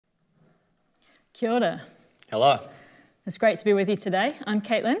Kia ora. Hello. It's great to be with you today. I'm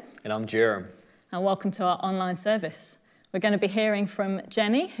Caitlin. And I'm Jerem. And welcome to our online service. We're going to be hearing from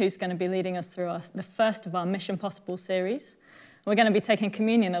Jenny, who's going to be leading us through the first of our Mission Possible series. We're going to be taking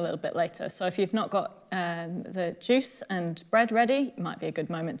communion a little bit later, so if you've not got the juice and bread ready, it might be a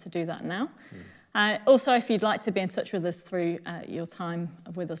good moment to do that now. Also, if you'd like to be in touch with us through your time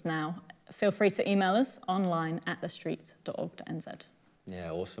with us now, feel free to email us online@thestreet.org.nz.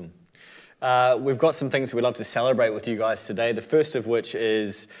 Yeah, awesome. We've got some things we'd love to celebrate with you guys today, the first of which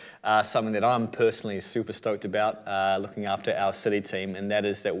is something that I'm personally super stoked about, looking after our city team, and that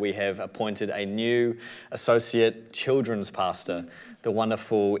is that we have appointed a new associate children's pastor, the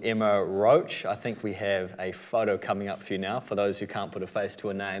wonderful Emma Roach. I think we have a photo coming up for you now, for those who can't put a face to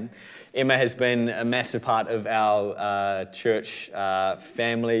a name. Emma has been a massive part of our church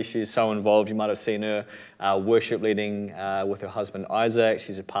family. She's so involved. You might have seen her worship leading with her husband Isaac.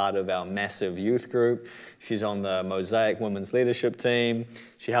 She's a part of our massive youth group. She's on the Mosaic Women's Leadership team.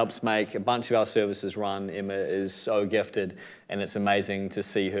 She helps make a bunch of our services run. Emma is so gifted, and it's amazing to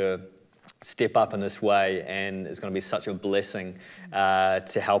see her step up in this way, and it's going to be such a blessing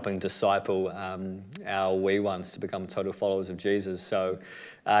to helping disciple our wee ones to become total followers of Jesus. So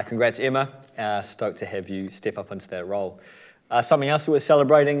congrats, Emma. Stoked to have you step up into that role. Something else that we're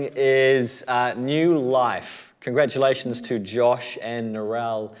celebrating is new life. Congratulations to Josh and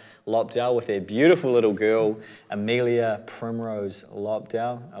Narelle Lopdale with their beautiful little girl, Amelia Primrose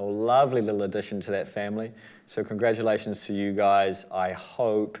Lopdale. A lovely little addition to that family. So congratulations to you guys. I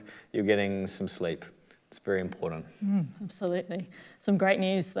hope you're getting some sleep. It's very important. Absolutely. Some great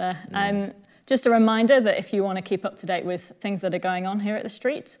news there. Just a reminder that if you want to keep up to date with things that are going on here at the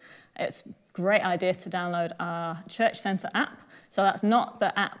Street, it's a great idea to download our Church Centre app. So that's not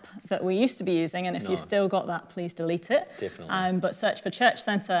the app that we used to be using, and if you've still got that, please delete it. Definitely. But search for Church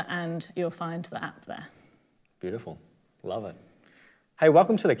Centre and you'll find the app there. Beautiful. Love it. Hey,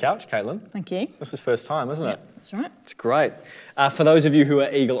 welcome to the couch, Caitlin. Thank you. This is first time, isn't it? That's right. It's great. For those of you who are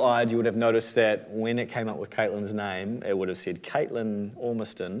eagle-eyed, you would have noticed that when it came up with Caitlin's name, it would have said Caitlin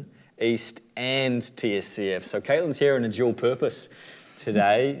Ormiston, East and TSCF. So Caitlin's here in a dual purpose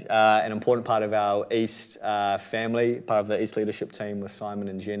today, an important part of our East family, part of the East leadership team with Simon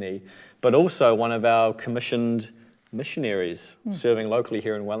and Jenny, but also one of our commissioned missionaries serving locally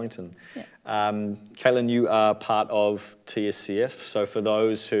here in Wellington. Yeah. Caitlin, you are part of TSCF, so for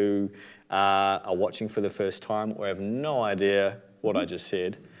those who are watching for the first time or have no idea what I just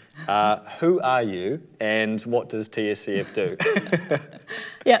said, who are you and what does TSCF do?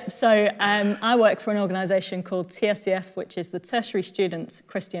 So I work for an organisation called TSCF, which is the Tertiary Students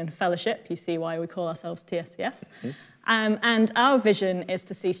Christian Fellowship. You see why we call ourselves TSCF. And our vision is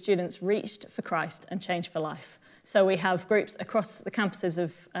to see students reached for Christ and changed for life. So we have groups across the campuses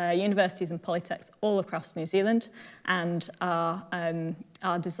of universities and polytechs all across New Zealand, and our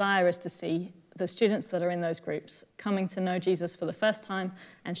desire is to see the students that are in those groups coming to know Jesus for the first time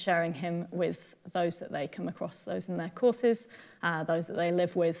and sharing him with those that they come across, those in their courses, those that they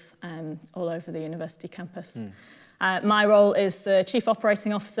live with all over the university campus. My role is the Chief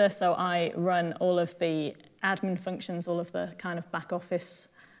Operating Officer, so I run all of the admin functions, all of the kind of back office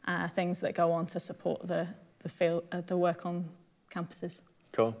things that go on to support the work on campuses.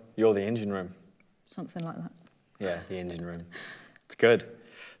 Cool. You're the engine room. Something like that. Yeah, the engine room. It's good.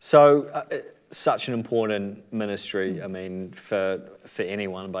 So, such an important ministry, I mean, for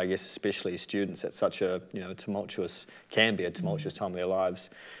anyone, but I guess especially students at such a, can be a tumultuous time of their lives.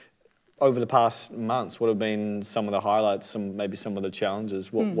 Over the past months, what have been some of the highlights, maybe some of the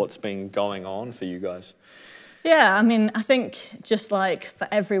challenges? What's been going on for you guys? Yeah, I mean, I think just like for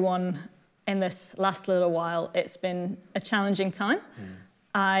everyone in this last little while, it's been a challenging time.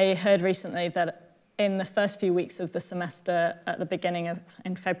 I heard recently that in the first few weeks of the semester at the beginning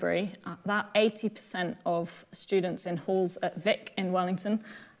in February, about 80% of students in halls at Vic in Wellington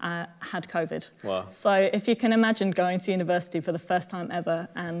had COVID. Wow. So if you can imagine going to university for the first time ever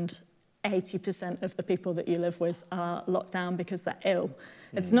and 80% of the people that you live with are locked down because they're ill.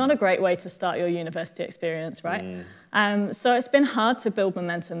 It's not a great way to start your university experience, right? So it's been hard to build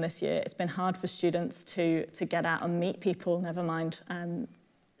momentum this year. It's been hard for students to get out and meet people, never mind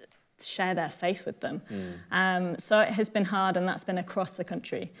share their faith with them. So it has been hard, and that's been across the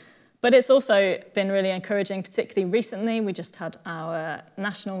country. But it's also been really encouraging, particularly recently. We just had our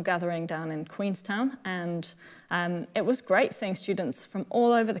national gathering down in Queenstown, and it was great seeing students from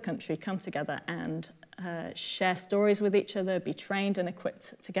all over the country come together and share stories with each other, be trained and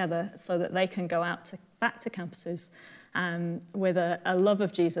equipped together so that they can go out back to campuses with a love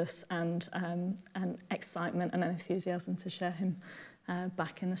of Jesus and excitement and enthusiasm to share him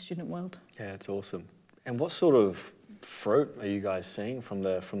back in the student world. Yeah, it's awesome. And what sort of fruit are you guys seeing from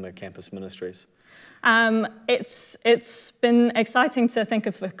the campus ministries? It's been exciting to think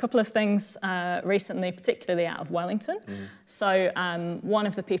of a couple of things recently, particularly out of Wellington. So one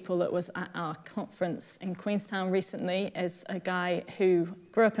of the people that was at our conference in Queenstown recently is a guy who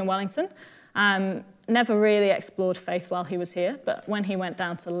grew up in Wellington, never really explored faith while he was here, but when he went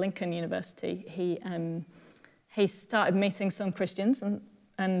down to Lincoln University, he started meeting some Christians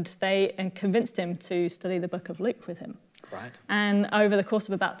and they convinced him to study the book of Luke with him. Right. And over the course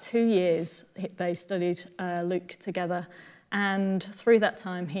of about 2 years, they studied Luke together. And through that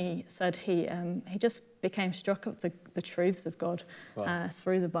time, he said he just became struck of the truths of God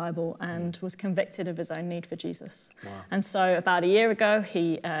through the Bible and was convicted of his own need for Jesus. Wow. And so about a year ago,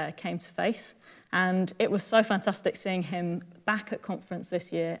 he came to faith. And it was so fantastic seeing him back at conference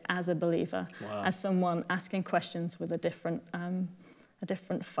this year as a believer, as someone asking questions with a different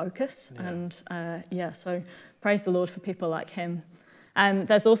focus. Yeah. And so praise the Lord for people like him.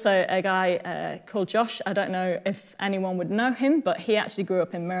 There's also a guy called Josh. I don't know if anyone would know him, but he actually grew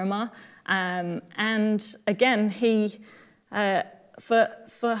up in Miramar. And again, he, for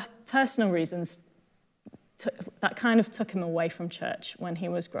personal reasons, that kind of took him away from church when he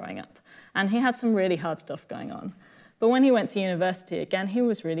was growing up. And he had some really hard stuff going on. But when he went to university, again, he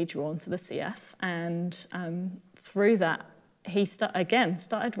was really drawn to the CF. And through that, he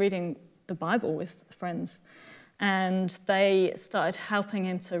started reading the Bible with friends. And they started helping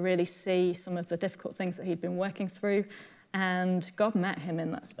him to really see some of the difficult things that he'd been working through. And God met him in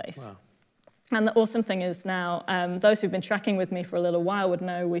that space. Wow. And the awesome thing is now, those who've been tracking with me for a little while would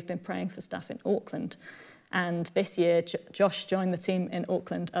know we've been praying for staff in Auckland. And this year, Josh joined the team in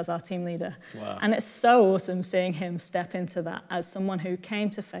Auckland as our team leader. Wow. And it's so awesome seeing him step into that as someone who came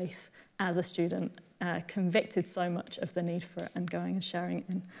to faith as a student, convicted so much of the need for it and going and sharing it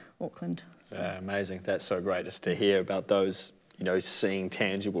in Auckland. So. Yeah, amazing. That's so great just to hear about those, seeing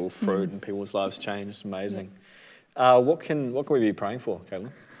tangible fruit and people's lives change. It's amazing. Yeah. What can we be praying for,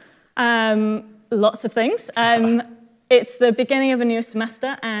 Caitlin? Lots of things. It's the beginning of a new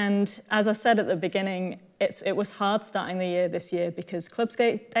semester, and as I said at the beginning, it was hard starting the year this year because Clubs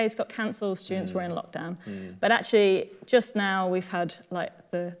Days got cancelled, students were in lockdown. But actually, just now we've had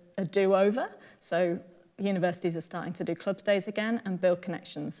a do-over. So universities are starting to do Clubs Days again and build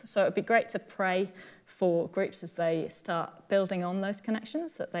connections. So it'd be great to pray for groups as they start building on those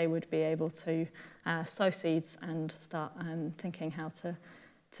connections, that they would be able to sow seeds and start thinking how to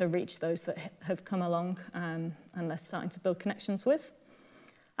reach those that have come along and they're starting to build connections with.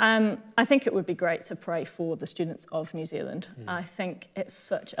 I think it would be great to pray for the students of New Zealand. I think it's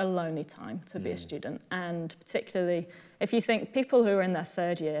such a lonely time to be a student, and particularly if you think people who are in their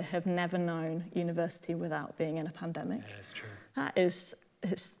third year have never known university without being in a pandemic. Yeah, that's true.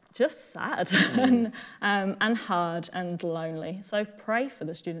 It's just sad and hard and lonely. So pray for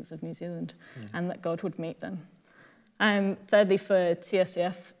the students of New Zealand and that God would meet them. Thirdly, for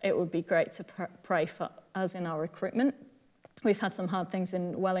TSCF, it would be great to pray for us in our recruitment. We've had some hard things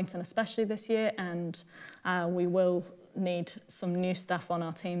in Wellington, especially this year, and we will need some new staff on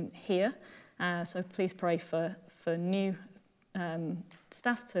our team here. So please pray for new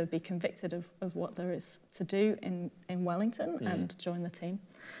staff to be convicted of what there is to do in Wellington and join the team.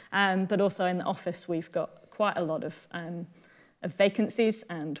 But also in the office, we've got quite a lot of vacancies,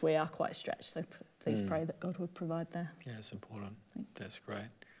 and we are quite stretched. So please pray that God would provide there. Yeah, it's important. Thanks. That's great.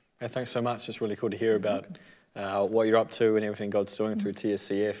 Hey, thanks so much. It's really cool to hear about what you're up to and everything God's doing through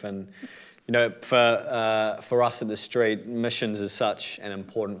TSCF. And, for us at the street, missions is such an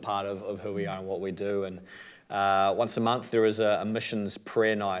important part of who we are and what we do. And once a month, there is a missions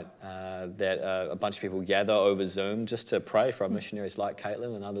prayer night that a bunch of people gather over Zoom just to pray for our missionaries like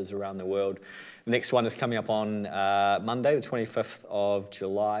Caitlin and others around the world. The next one is coming up on Monday, the 25th of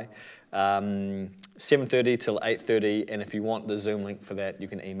July. 7:30 till 8:30, and if you want the Zoom link for that, you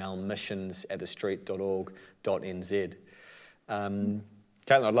can email missions@thestreet.org.nz.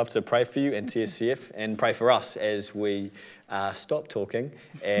 Caitlin, I'd love to pray for you and TSCF and pray for us as we stop talking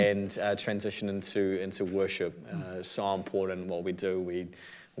and transition into worship. So important what we do.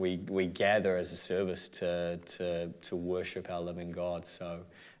 We gather as a service to worship our living God. So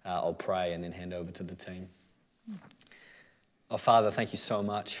I'll pray and then hand over to the team. Oh, Father, thank you so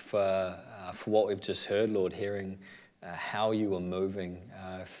much for what we've just heard, Lord, hearing how you are moving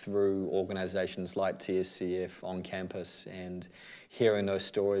through organisations like TSCF on campus and hearing those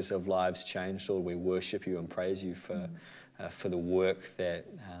stories of lives changed. Lord, we worship you and praise you for the work that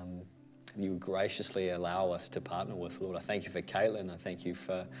you graciously allow us to partner with, Lord. I thank you for Caitlin. I thank you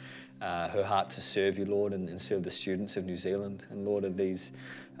for her heart to serve you, Lord, and serve the students of New Zealand. And Lord, of these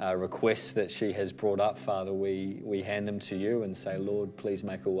requests that she has brought up, Father, we hand them to you and say, Lord, please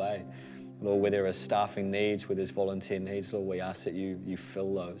make a way. Lord, where there are staffing needs, where there's volunteer needs, Lord, we ask that you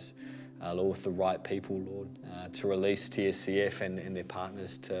fill those, Lord, with the right people, Lord, to release TSCF and their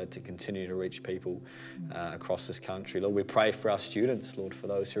partners to continue to reach people across this country. Lord, we pray for our students, Lord, for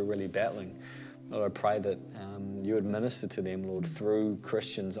those who are really battling. Lord, I pray that you would minister to them, Lord, through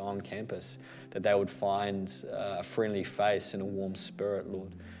Christians on campus, that they would find a friendly face and a warm spirit,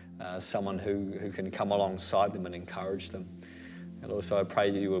 Lord, someone who can come alongside them and encourage them. And also I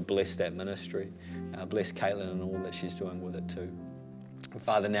pray you would bless that ministry, bless Caitlin and all that she's doing with it too. And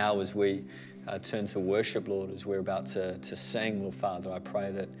Father, now as we turn to worship, Lord, as we're about to sing, Lord Father, I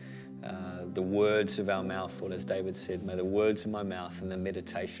pray that the words of our mouth, Lord, as David said, may the words of my mouth and the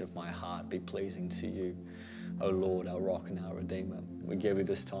meditation of my heart be pleasing to you, O Lord, our rock and our Redeemer. We give you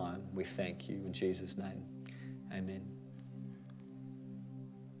this time. We thank you in Jesus' name. Amen.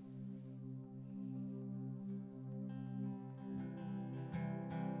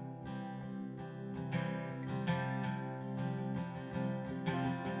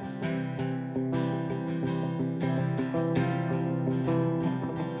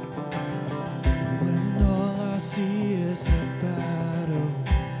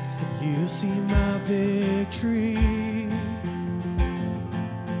 You see my victory.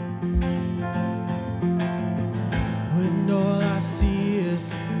 When all I see is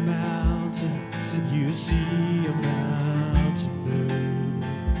the mountain, you see a mountain move.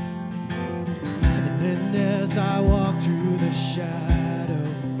 And then as I walk through the shadow,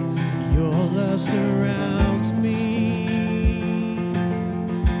 your love surrounds me.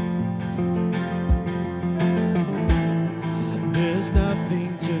 There's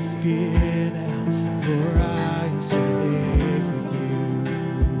nothing to fear now, for I am safe with you.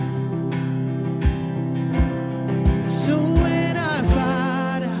 So when I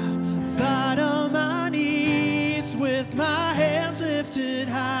fight on my knees with my hands lifted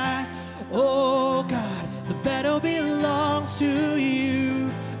high. Oh God, the battle belongs to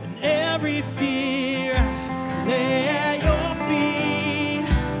you, and every fear I lay at your feet.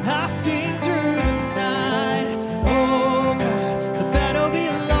 I sing through the night. Oh God, the battle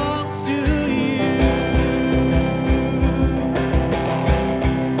belongs to you.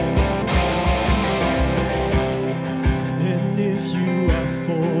 And if you are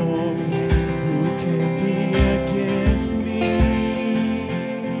for me, who can be against me?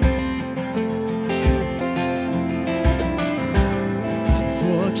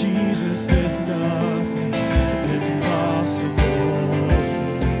 For Jesus, there's nothing impossible for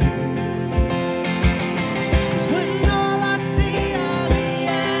you. 'Cause when all I see are the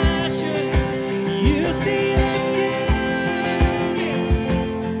ashes, you see the beauty.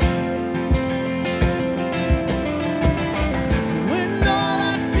 When all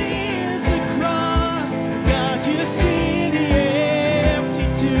I see is the cross, God, you see the empty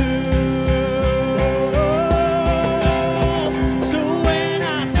tomb. So when I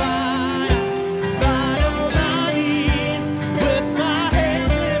fight on my knees with my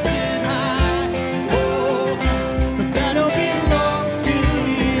hands lifted high. Oh God, the battle belongs to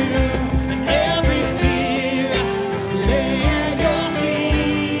you, and every fear I lay at your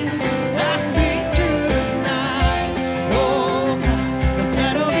feet. I sing through the night. Oh God, the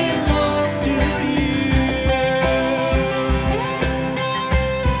battle belongs to you.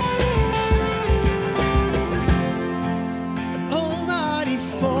 An almighty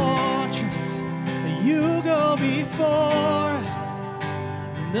fortress, you go before us.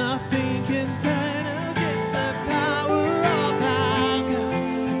 Nothing can stand against the power of our God.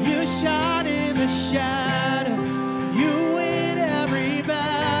 You shine in the shadows, you win every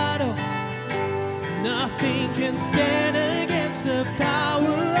battle. Nothing can stand against the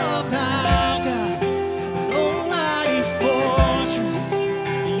power of our God. An almighty fortress,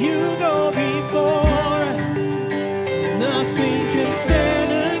 you go before us. Nothing can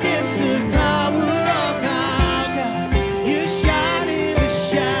stand against the power of our God. You shine in the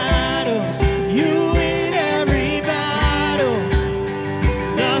shadows,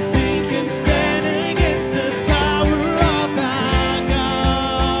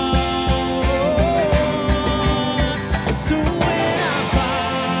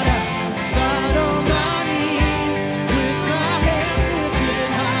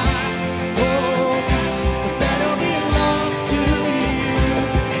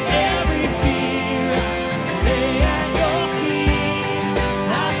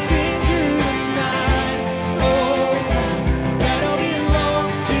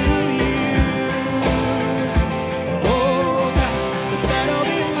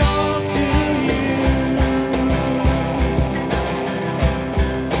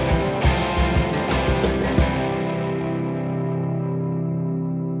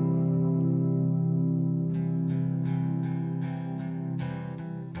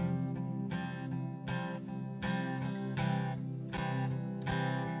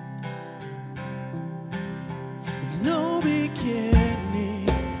 no beginning,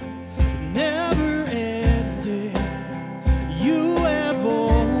 never ending. You have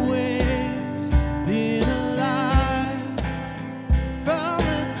always been alive from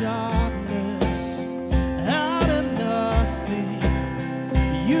the darkness, out of nothing.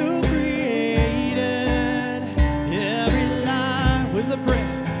 You created every life with a breath.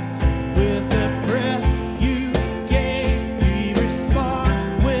 With the breath you gave, we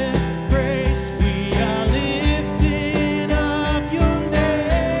respond with praise. We are lifting up your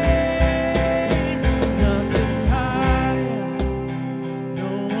name. Nothing higher,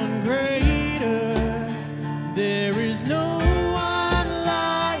 no one greater. There is no one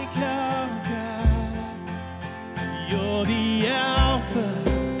like our God. You're the Alpha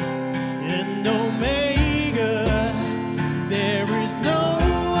and Omega. There is no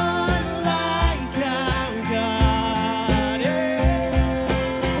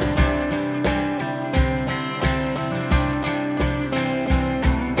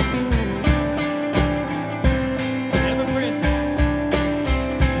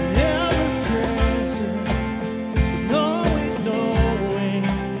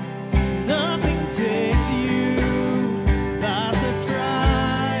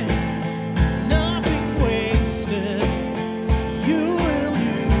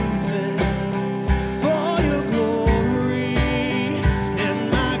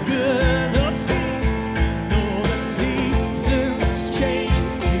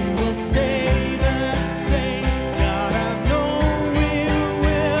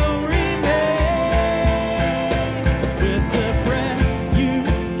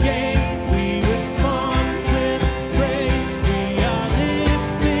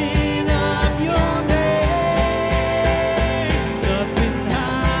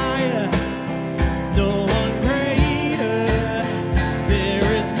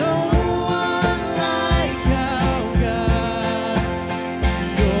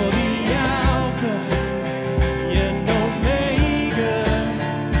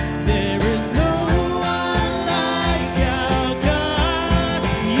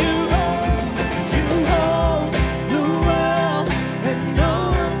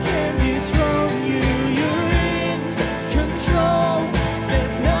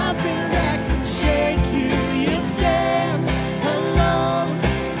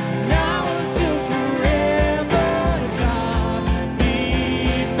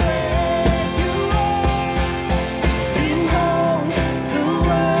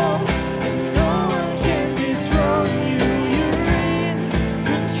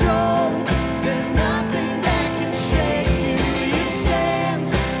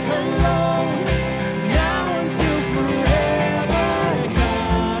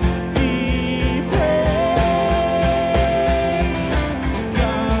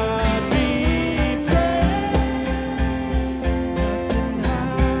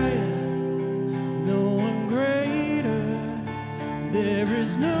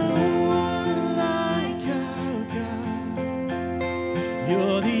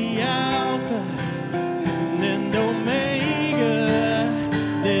You're the Alpha and Omega.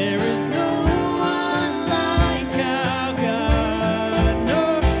 There is no one like our God.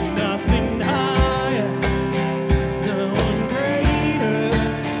 No, nothing higher, no one greater.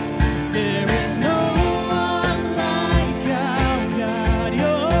 There is no one like our God.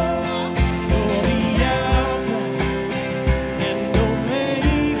 You're the Alpha and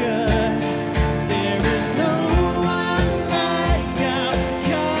Omega. There is no one like our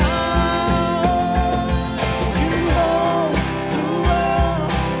God. You hold the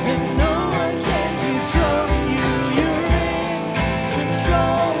world and no one can dethrone you. You're in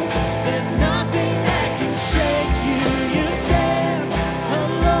control. There's nothing that can shake you. You stand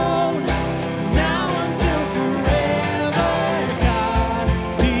alone now until forever. God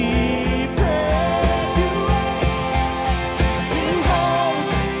be praised. You hold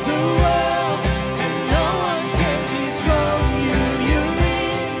the world and no one can dethrone you. You're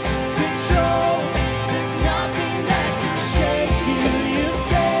in control. There's nothing that can shake you. You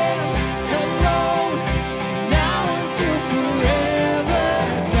stand alone now until forever.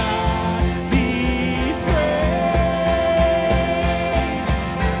 God be praised.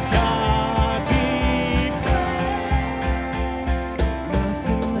 God be praised.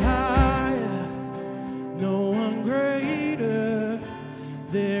 Nothing higher, no one greater.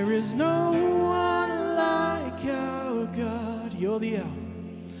 There is no one like our God. You're the Alpha.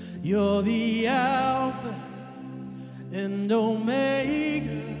 You're the Alpha and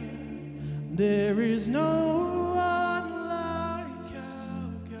Omega. There is no one like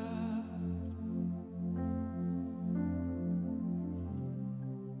our God.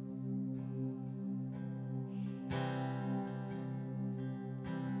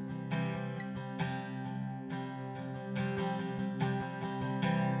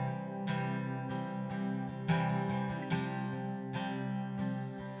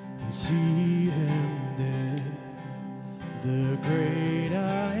 see him there, the great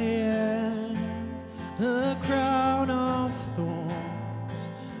I am, a crown of thorns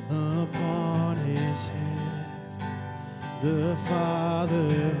upon his head, the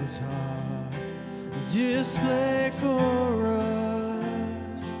Father's heart displayed for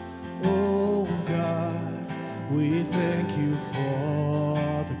us. Oh God, we thank you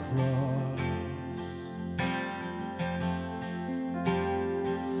for the cross.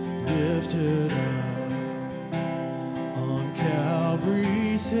 Lifted up on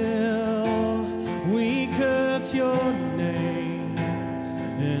Calvary's hill, we curse your name,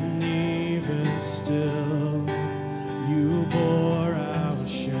 and even still you bore our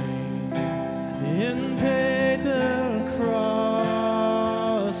shame and paid the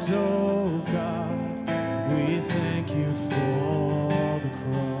cross. Oh God, we thank you for the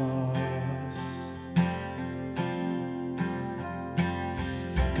cross.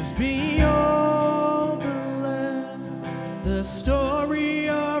 'Cause beyond the land, the story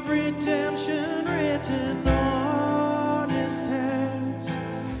of redemption written on his hands,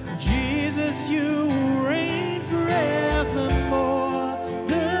 Jesus, you reign forevermore.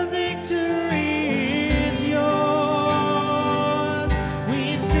 The victory is yours.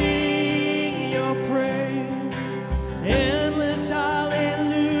 We sing your praise, endless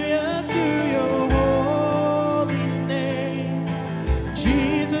hallelujahs to your holy name.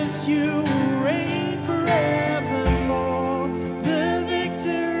 Jesus, you reign forevermore. The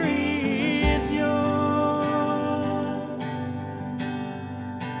victory is yours.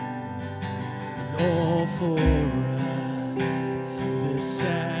 All for us, this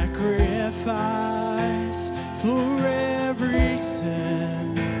sacrifice for every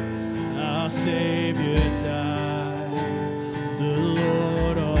sin. Our Savior died, the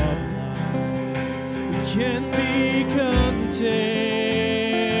Lord of life can be contained.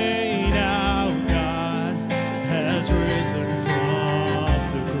 Our God has risen from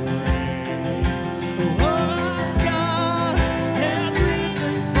the grave. Oh, God has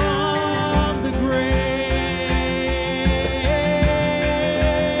risen from the grave.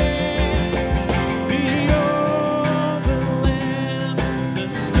 Beyond the land, the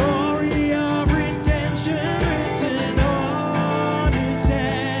story of redemption written on his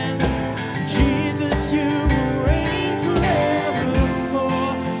hands. Jesus, you reign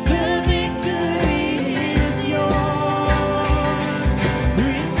forevermore. The victory is yours.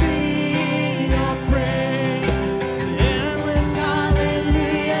 We sing your praise, endless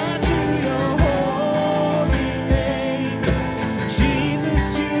hallelujah to your holy name. Jesus,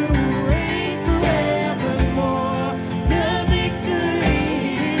 you reign forevermore. The victory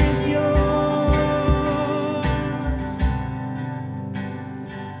is yours.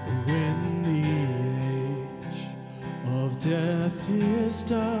 When the age of death is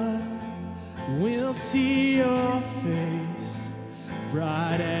done, we'll see your face,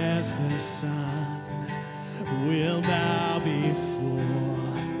 bright as the sun. We'll bow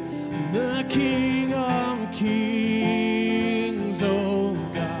before the King of Kings. Oh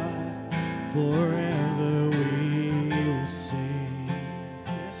God, forever we will sing.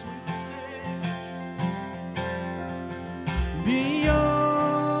 Yes, we will sing.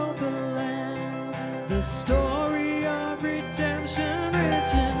 Beyond the land, the story of redemption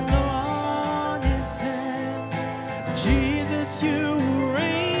written on his hands. Jesus, you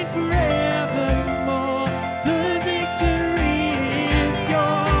reign forevermore. The victory is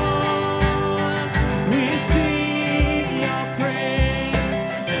yours. We sing your praise,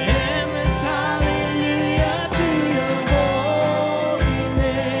 endless hallelujah to your holy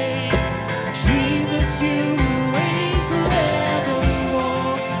name. Jesus, you reign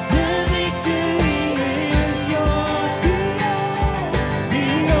forevermore. The victory is yours.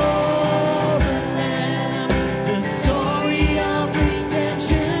 Beyond the land, the story of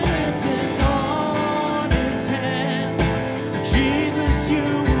redemption written on his hands. Jesus, you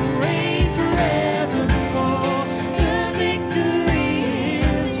reign forevermore. The victory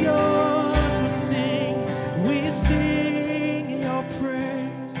is yours. We sing your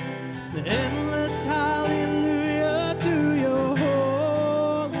praise, the endless hallelujah to your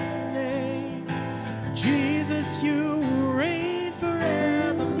holy name. Jesus, you reign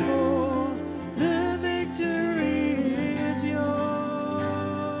forevermore. The victory is yours.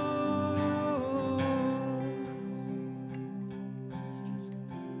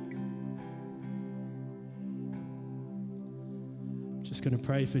 Just going to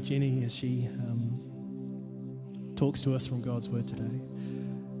pray for Jenny as she talks to us from God's word today.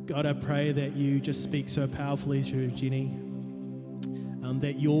 God, I pray that you just speak so powerfully through Jenny,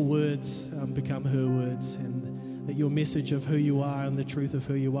 that your words become her words, and that your message of who you are and the truth of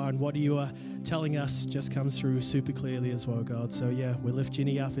who you are and what you are telling us just comes through super clearly as well, God. So yeah, we lift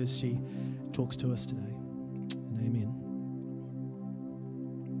Jenny up as she talks to us today. And amen.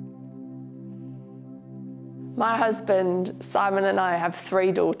 My husband, Simon, and I have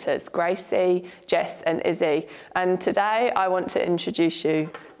 3 daughters, Gracie, Jess, and Izzy. And today I want to introduce you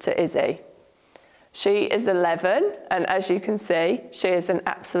to Izzy. She is 11, and as you can see, she is an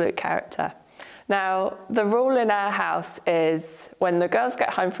absolute character. Now, the rule in our house is when the girls get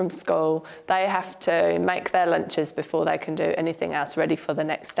home from school, they have to make their lunches before they can do anything else ready for the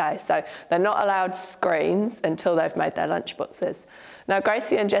next day. So they're not allowed screens until they've made their lunch boxes. Now,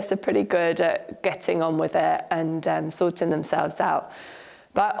 Gracie and Jess are pretty good at getting on with it and sorting themselves out.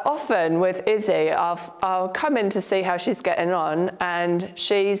 But often with Izzy, I'll come in to see how she's getting on, and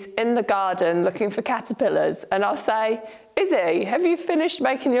she's in the garden looking for caterpillars. And I'll say, Izzy, have you finished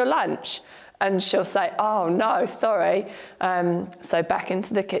making your lunch? And she'll say, oh, no, sorry. So back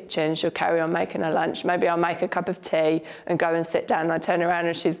into the kitchen, she'll carry on making her lunch. Maybe I'll make a cup of tea and go and sit down. I turn around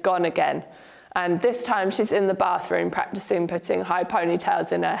and she's gone again. And this time she's in the bathroom practicing putting high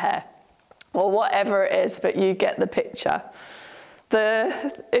ponytails in her hair. Or whatever it is, but you get the picture.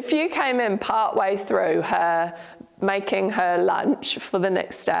 If you came in part way through her making her lunch for the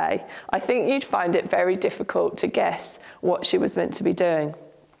next day, I think you'd find it very difficult to guess what she was meant to be doing.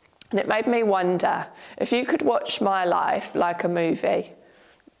 And it made me wonder, if you could watch my life like a movie,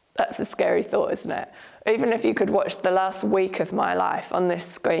 that's a scary thought, isn't it? Even if you could watch the last week of my life on this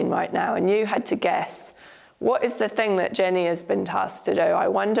screen right now, and you had to guess, what is the thing that Jenny has been tasked to do? I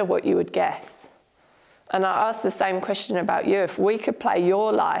wonder what you would guess. And I ask the same question about you. If we could play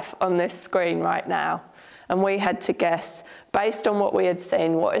your life on this screen right now, and we had to guess, based on what we had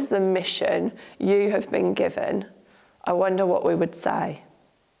seen, what is the mission you have been given, I wonder what we would say.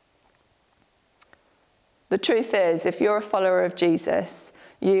 The truth is, if you're a follower of Jesus,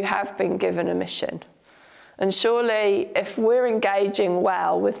 you have been given a mission. And surely, if we're engaging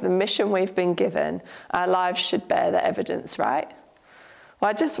well with the mission we've been given, our lives should bear the evidence, right? Well,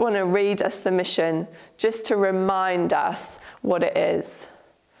 I just want to read us the mission just to remind us what it is.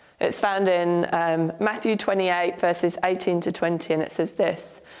 It's found in Matthew 28, verses 18 to 20, and it says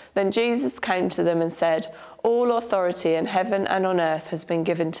this. Then Jesus came to them and said, all authority in heaven and on earth has been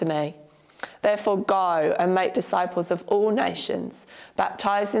given to me. Therefore go and make disciples of all nations,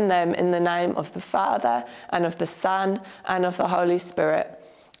 baptizing them in the name of the Father and of the Son and of the Holy Spirit,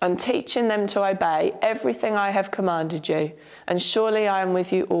 and teaching them to obey everything I have commanded you. And surely I am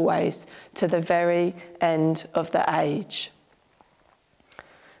with you always to the very end of the age.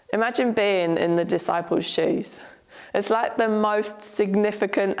 Imagine being in the disciples' shoes. It's like the most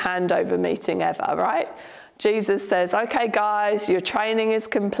significant handover meeting ever, right? Jesus says, okay, guys, your training is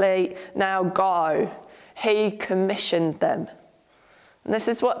complete. Now go. He commissioned them. And this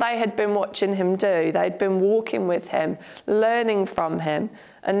is what they had been watching him do. They'd been walking with him, learning from him,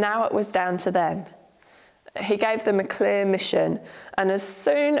 and now it was down to them. He gave them a clear mission. And as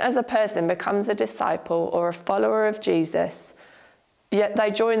soon as a person becomes a disciple or a follower of Jesus, yet they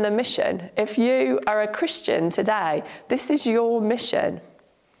join the mission. If you are a Christian today, this is your mission.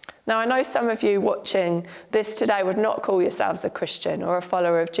 Now, I know some of you watching this today would not call yourselves a Christian or a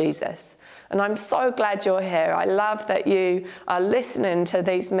follower of Jesus. And I'm so glad you're here. I love that you are listening to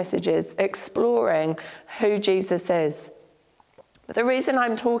these messages, exploring who Jesus is. But the reason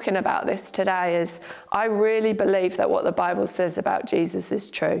I'm talking about this today is I really believe that what the Bible says about Jesus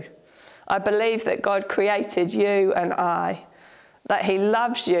is true. I believe that God created you and I, that he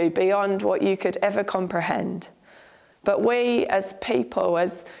loves you beyond what you could ever comprehend. But we as people,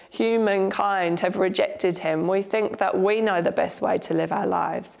 as humankind, have rejected him. We think that we know the best way to live our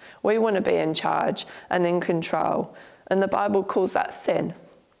lives. We want to be in charge and in control. And the Bible calls that sin.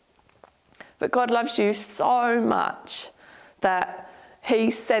 But God loves you so much that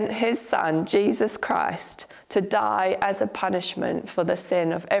he sent his son, Jesus Christ, to die as a punishment for the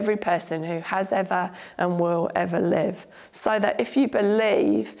sin of every person who has ever and will ever live. So that if you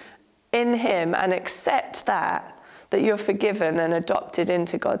believe in him and accept that you're forgiven and adopted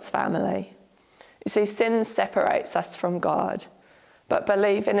into God's family. You see, sin separates us from God, but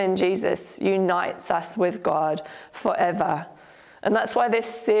believing in Jesus unites us with God forever. And that's why this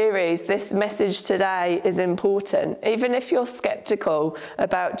series, this message today is important. Even if you're skeptical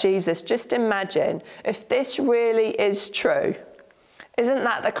about Jesus, just imagine if this really is true. Isn't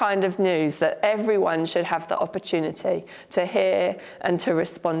that the kind of news that everyone should have the opportunity to hear and to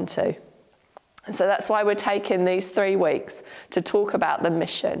respond to? And so that's why we're taking these 3 weeks to talk about the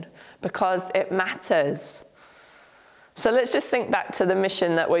mission, because it matters. So let's just think back to the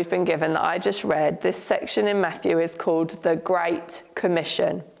mission that we've been given that I just read. This section in Matthew is called the Great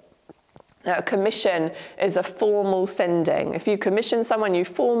Commission. Now, a commission is a formal sending. If you commission someone, you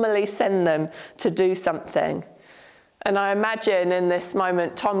formally send them to do something. And I imagine in this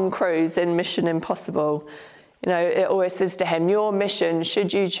moment, Tom Cruise in Mission Impossible, it always says to him, your mission,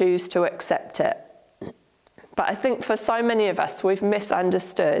 should you choose to accept it. But I think for so many of us, we've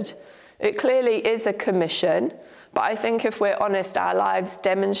misunderstood. It clearly is a commission, but I think if we're honest, our lives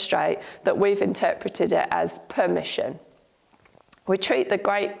demonstrate that we've interpreted it as permission. We treat the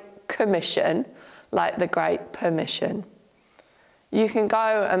Great Commission like the Great Permission. You can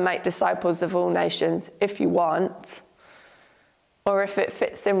go and make disciples of all nations if you want, or if it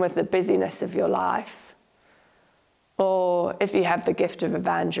fits in with the busyness of your life, or if you have the gift of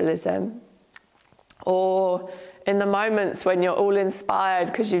evangelism, or in the moments when you're all inspired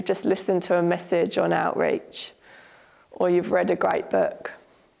because you've just listened to a message on outreach, or you've read a great book.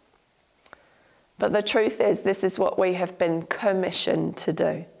 But the truth is, this is what we have been commissioned to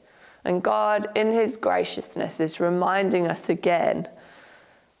do. And God, in his graciousness, is reminding us again,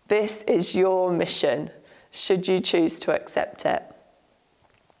 this is your mission, should you choose to accept it.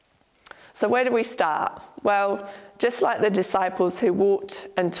 So where do we start? Well, just like the disciples who walked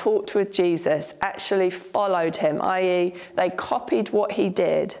and talked with Jesus actually followed him, i.e. they copied what he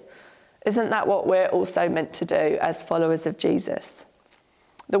did. Isn't that what we're also meant to do as followers of Jesus?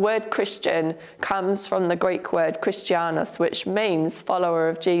 The word Christian comes from the Greek word Christianos, which means follower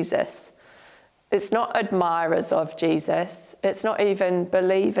of Jesus. It's not admirers of Jesus. It's not even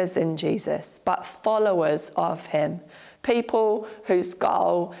believers in Jesus, but followers of him. People whose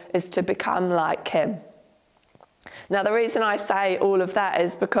goal is to become like him. Now, the reason I say all of that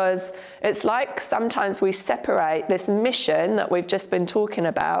is because it's like sometimes we separate this mission that we've just been talking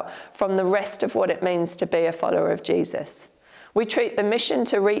about from the rest of what it means to be a follower of Jesus. We treat the mission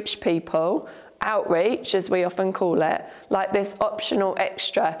to reach people, outreach as we often call it, like this optional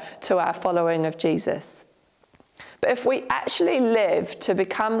extra to our following of Jesus. But if we actually live to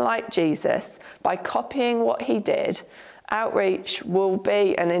become like Jesus by copying what he did, outreach will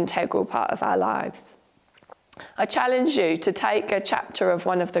be an integral part of our lives. I challenge you to take a chapter of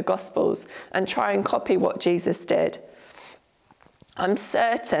one of the Gospels and try and copy what Jesus did. I'm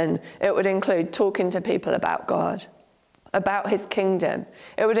certain it would include talking to people about God, about his kingdom.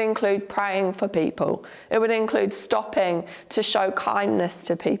 It would include praying for people. It would include stopping to show kindness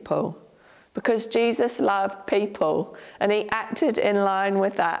to people. Because Jesus loved people and he acted in line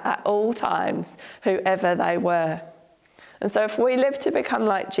with that at all times, whoever they were. And so if we live to become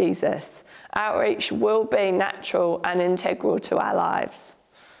like Jesus, outreach will be natural and integral to our lives.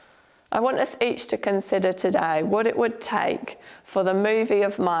 I want us each to consider today what it would take for the movie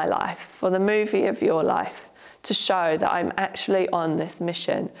of my life, for the movie of your life, to show that I'm actually on this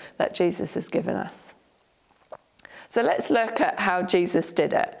mission that Jesus has given us. So let's look at how Jesus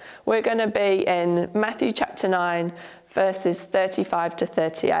did it. We're going to be in Matthew chapter 9, verses 35 to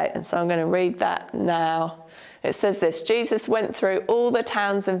 38. And so I'm going to read that now. It says this: Jesus went through all the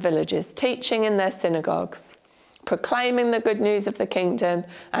towns and villages, teaching in their synagogues, proclaiming the good news of the kingdom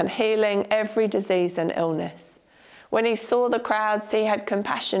and healing every disease and illness. When he saw the crowds, he had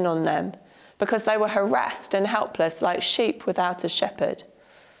compassion on them, because they were harassed and helpless like sheep without a shepherd.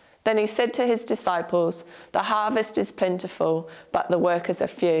 Then he said to his disciples, "The harvest is plentiful, but the workers are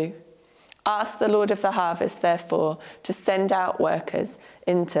few. Ask the Lord of the harvest, therefore, to send out workers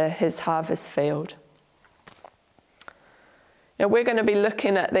into his harvest field." Now, we're going to be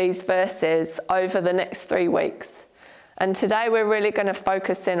looking at these verses over the next 3 weeks. And today we're really going to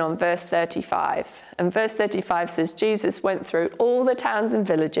focus in on verse 35. And verse 35 says, Jesus went through all the towns and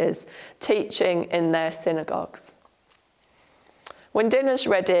villages, teaching in their synagogues. When dinner's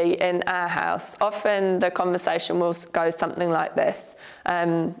ready in our house, often the conversation will go something like this.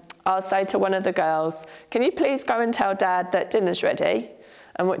 I'll say to one of the girls, "Can you please go and tell Dad that dinner's ready?"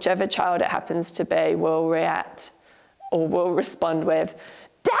 And whichever child it happens to be will react or will respond with,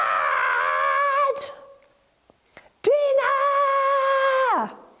 "Dad! Dinner!"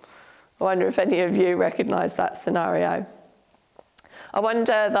 I wonder if any of you recognise that scenario. I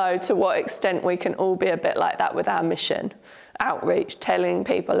wonder, though, to what extent we can all be a bit like that with our mission, outreach, telling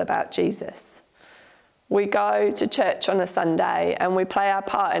people about Jesus. We go to church on a Sunday and we play our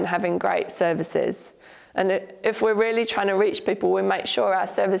part in having great services. And if we're really trying to reach people, we make sure our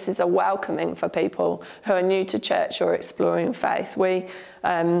services are welcoming for people who are new to church or exploring faith. We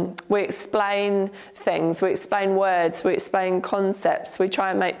explain things, we explain words, we explain concepts. We try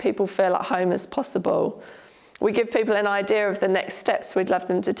and make people feel at home as possible. We give people an idea of the next steps we'd love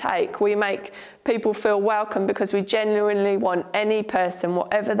them to take. We make people feel welcome because we genuinely want any person,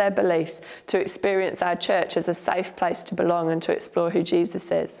 whatever their beliefs, to experience our church as a safe place to belong and to explore who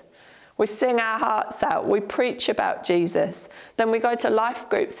Jesus is. We sing our hearts out. We preach about Jesus. Then we go to life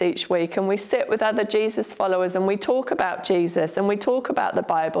groups each week and we sit with other Jesus followers and we talk about Jesus and we talk about the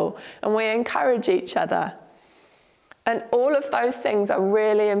Bible and we encourage each other. And all of those things are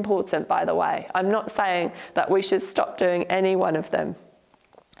really important, by the way. I'm not saying that we should stop doing any one of them.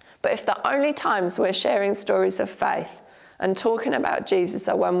 But if the only times we're sharing stories of faith and talking about Jesus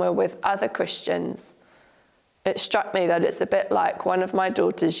are when we're with other Christians, it struck me that it's a bit like one of my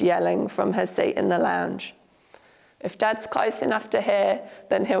daughters yelling from her seat in the lounge. If Dad's close enough to hear,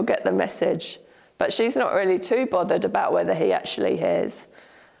 then he'll get the message. But she's not really too bothered about whether he actually hears.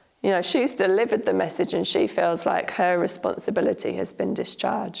 You know, she's delivered the message and she feels like her responsibility has been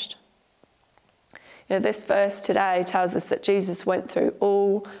discharged. You know, this verse today tells us that Jesus went through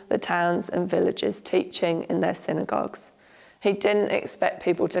all the towns and villages teaching in their synagogues. He didn't expect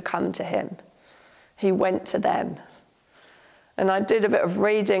people to come to him. He went to them. And I did a bit of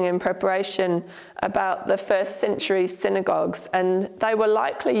reading in preparation about the first century synagogues, and they were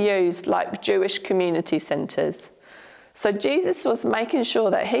likely used like Jewish community centres. So Jesus was making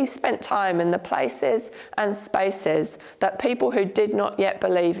sure that he spent time in the places and spaces that people who did not yet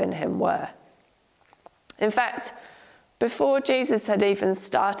believe in him were. In fact, before Jesus had even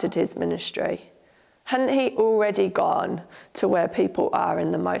started his ministry, hadn't he already gone to where people are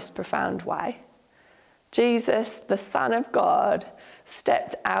in the most profound way? Jesus, the Son of God,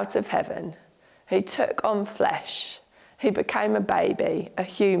 stepped out of heaven. He took on flesh. He became a baby, a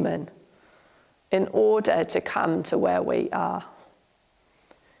human, in order to come to where we are.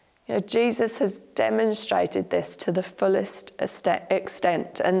 You know, Jesus has demonstrated this to the fullest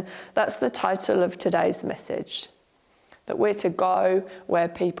extent, and that's the title of today's message, that we're to go where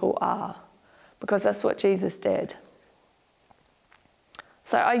people are, because that's what Jesus did.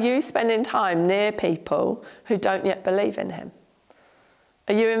 So are you spending time near people who don't yet believe in him?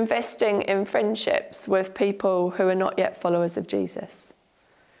 Are you investing in friendships with people who are not yet followers of Jesus?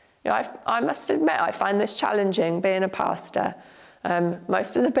 You know, I must admit, I find this challenging being a pastor.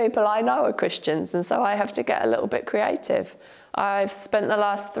 Most of the people I know are Christians, and so I have to get a little bit creative. I've spent the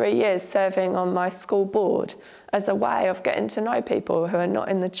last 3 years serving on my school board as a way of getting to know people who are not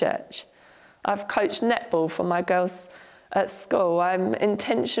in the church. I've coached netball for my girls at school. I'm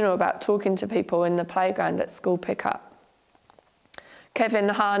intentional about talking to people in the playground at school pickup. Kevin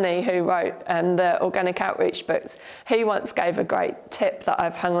Harney, who wrote the Organic Outreach books, he once gave a great tip that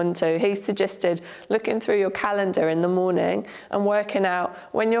I've hung on to. He suggested looking through your calendar in the morning and working out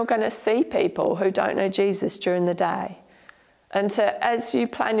when you're going to see people who don't know Jesus during the day. And to, as you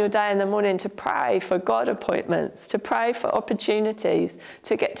plan your day in the morning, to pray for God appointments, to pray for opportunities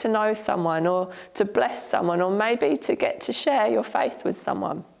to get to know someone or to bless someone, or maybe to get to share your faith with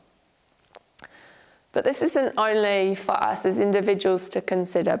someone. But this isn't only for us as individuals to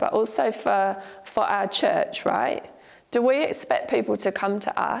consider, but also for our church, right? Do we expect people to come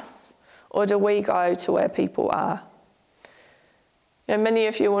to us, or do we go to where people are? You know, many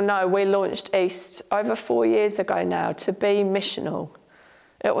of you will know we launched East over 4 years ago now to be missional.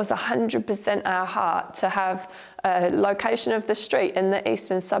 It was 100% our heart to have a location of the street in the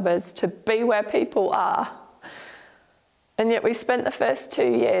eastern suburbs to be where people are. And yet we spent the first 2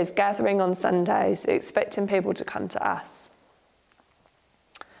 years gathering on Sundays, expecting people to come to us.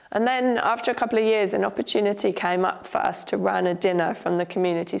 And then after a couple of years, an opportunity came up for us to run a dinner from the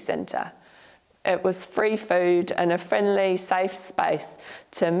community centre. It was free food and a friendly, safe space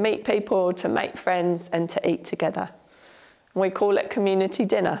to meet people, to make friends, and to eat together. We call it community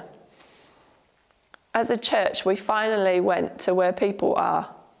dinner. As a church, we finally went to where people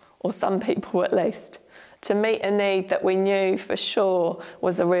are, or some people at least, to meet a need that we knew for sure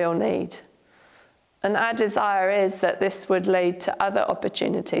was a real need. And our desire is that this would lead to other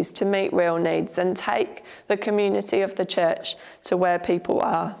opportunities to meet real needs and take the community of the church to where people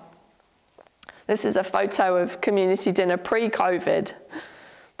are. This is a photo of community dinner pre-COVID.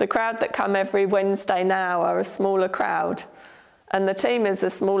 The crowd that come every Wednesday now are a smaller crowd, and the team is a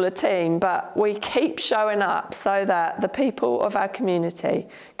smaller team, but we keep showing up so that the people of our community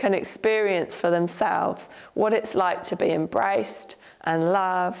can experience for themselves what it's like to be embraced and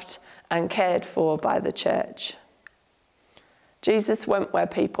loved and cared for by the church. Jesus went where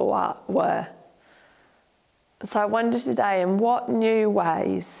people were. So I wonder today, in what new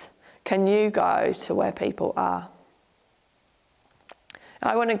ways can you go to where people are?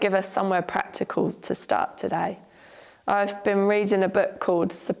 I want to give us somewhere practical to start today. I've been reading a book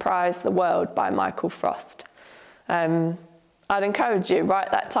called Surprise the World by Michael Frost. I'd encourage you,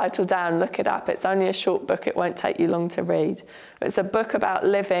 write that title down, look it up. It's only a short book, it won't take you long to read. It's a book about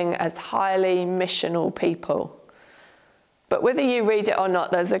living as highly missional people. But whether you read it or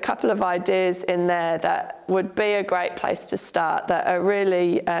not, there's a couple of ideas in there that would be a great place to start, that are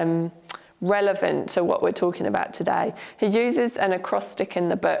really relevant to what we're talking about today. He uses an acrostic in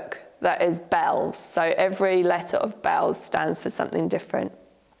the book that is bells. So every letter of bells stands for something different.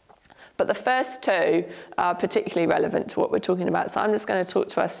 But the first two are particularly relevant to what we're talking about. So I'm just going to talk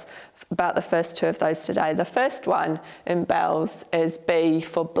to us about the first two of those today. The first one in bells is B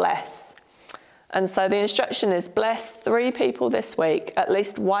for bless. And so the instruction is bless 3 people this week, at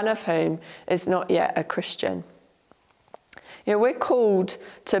least one of whom is not yet a Christian. You know, we're called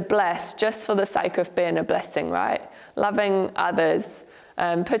to bless just for the sake of being a blessing, right? Loving others,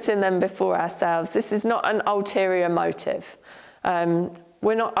 putting them before ourselves. This is not an ulterior motive.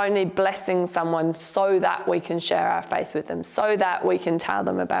 We're not only blessing someone so that we can share our faith with them, so that we can tell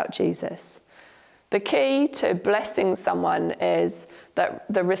them about Jesus. The key to blessing someone is that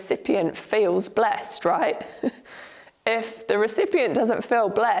the recipient feels blessed, right? If the recipient doesn't feel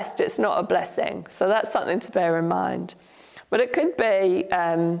blessed, it's not a blessing. So that's something to bear in mind. But it could be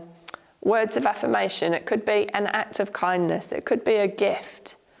words of affirmation. It could be an act of kindness. It could be a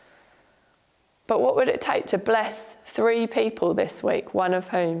gift. But what would it take to bless 3 people this week, one of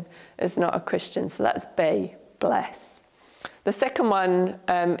whom is not a Christian? So that's B, bless. The second one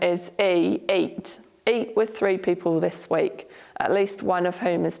is E, eat. Eat with 3 people this week, at least one of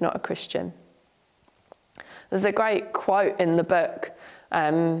whom is not a Christian. There's a great quote in the book.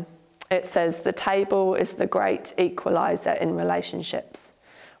 It says, "The table is the great equalizer in relationships.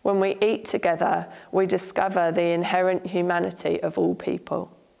 When we eat together, we discover the inherent humanity of all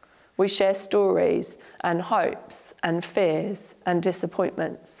people. We share stories and hopes and fears and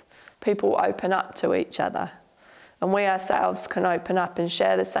disappointments. People open up to each other. And we ourselves can open up and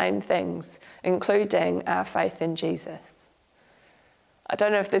share the same things, including our faith in Jesus." I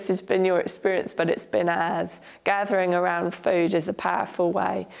don't know if this has been your experience, but it's been ours. Gathering around food is a powerful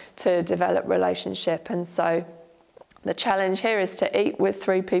way to develop relationship. And so the challenge here is to eat with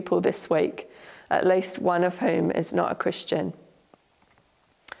 3 people this week, at least one of whom is not a Christian.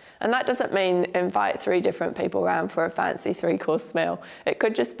 And that doesn't mean invite 3 different people around for a fancy 3-course meal. It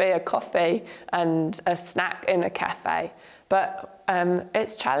could just be a coffee and a snack in a cafe. But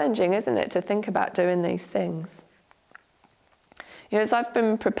it's challenging, isn't it, to think about doing these things. You know, as I've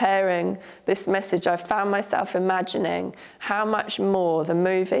been preparing this message, I've found myself imagining how much more the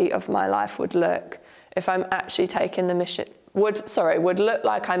movie of my life would look if I'm actually taking the mission, would look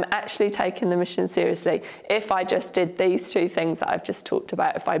like I'm actually taking the mission seriously if I just did these 2 things that I've just talked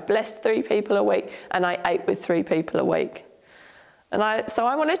about. If I blessed 3 people a week and I ate with 3 people a week. So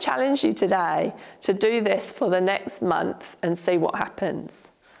I want to challenge you today to do this for the next month and see what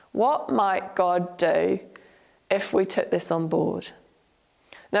happens. What might God do if we took this on board?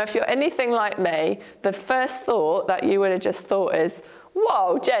 Now, if you're anything like me, the first thought that you would have just thought is,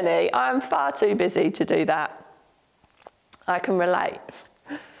 whoa, Jenny, I'm far too busy to do that. I can relate.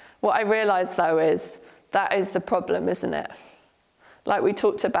 What I realise, though, is that is the problem, isn't it? Like we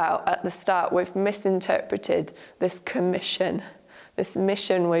talked about at the start, we've misinterpreted this commission, this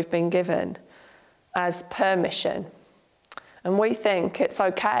mission we've been given as permission. And we think it's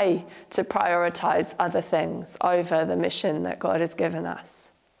okay to prioritise other things over the mission that God has given us.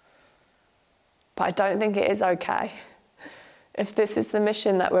 But I don't think it is okay. If this is the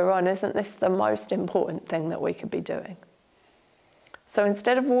mission that we're on, isn't this the most important thing that we could be doing? So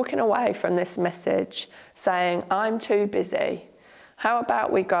instead of walking away from this message saying, I'm too busy, how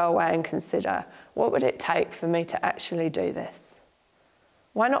about we go away and consider, what would it take for me to actually do this?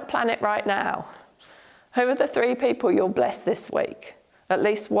 Why not plan it right now? Who are the 3 people you'll bless this week? At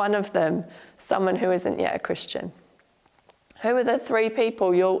least one of them, someone who isn't yet a Christian. Who are the 3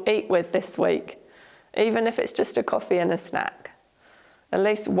 people you'll eat with this week? Even if it's just a coffee and a snack. At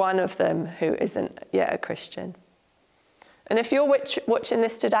least one of them who isn't yet a Christian. And if you're watching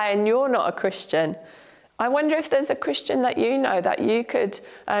this today and you're not a Christian, I wonder if there's a Christian that you know that you could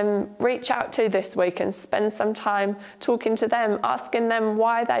reach out to this week and spend some time talking to them, asking them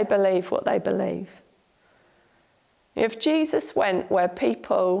why they believe what they believe. If Jesus went where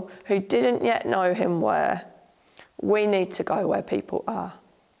people who didn't yet know him were, we need to go where people are.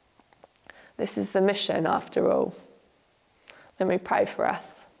 This is the mission after all. Let me pray for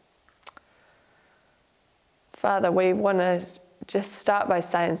us. Father, we want to just start by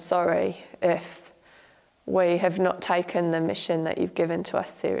saying sorry if we have not taken the mission that you've given to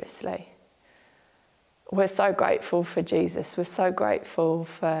us seriously. We're so grateful for Jesus. We're so grateful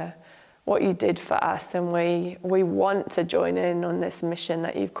for what you did for us, and we want to join in on this mission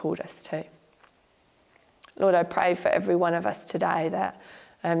that you've called us to. Lord, I pray for every one of us today that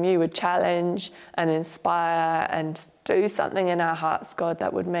you would challenge and inspire and do something in our hearts, God,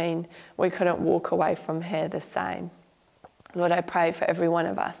 that would mean we couldn't walk away from here the same. Lord, I pray for every one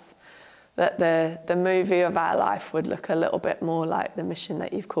of us that the movie of our life would look a little bit more like the mission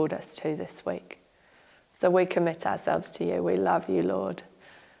that you've called us to this week. So we commit ourselves to you. We love you, Lord.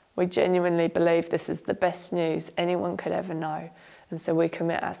 We genuinely believe this is the best news anyone could ever know. And so we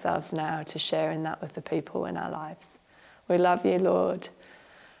commit ourselves now to sharing that with the people in our lives. We love you, Lord.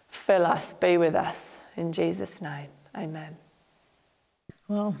 Fill us, be with us. In Jesus' name, amen.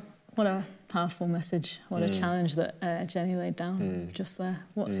 Well, what a powerful message. What a challenge that Jenny laid down just there.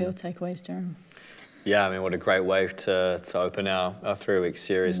 What's your takeaways, Jeremy? Yeah, I mean, what a great way to open our 3-week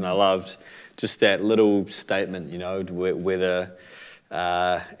series. And I loved just that little statement, you know, whether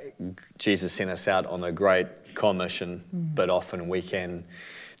Jesus sent us out on the great commission, but often we can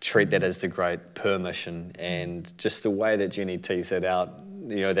treat that as the great permission. And just the way that Jenny teased that out,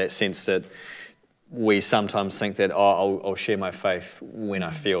 you know, that sense that we sometimes think that, I'll share my faith when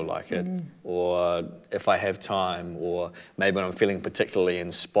I feel like it, or if I have time, or maybe when I'm feeling particularly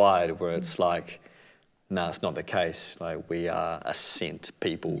inspired, where it's like, no, it's not the case. Like, we are a sent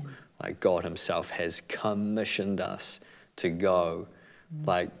people. Like, God himself has commissioned us to go.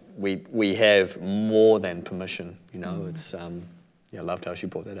 Like, we have more than permission, you know. It's, I loved how she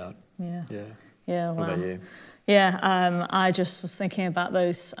brought that out. Yeah. Wow. What about you? Yeah, I just was thinking about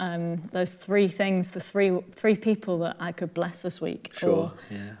those 3 things, the three people that I could bless this week, or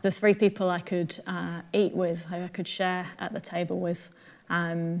the 3 people I could eat with, who I could share at the table with.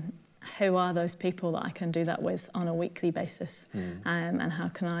 Who are those people that I can do that with on a weekly basis, and how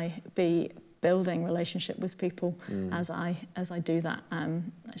can I be building relationship with people as I do that?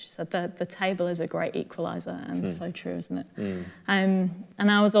 As she said, the table is a great equalizer, and so true, isn't it? And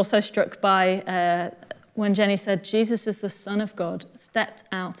I was also struck by when Jenny said, Jesus is the Son of God, stepped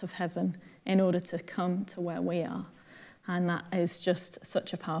out of heaven in order to come to where we are. And that is just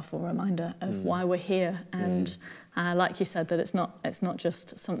such a powerful reminder of why we're here. And like you said, that it's not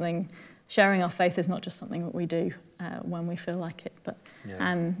just something, sharing our faith is not just something that we do when we feel like it, but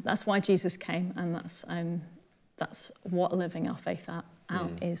that's why Jesus came, and that's what living our faith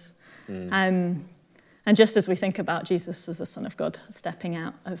out is. And just as we think about Jesus as the Son of God stepping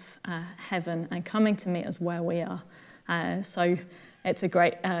out of heaven and coming to meet us where we are, so it's a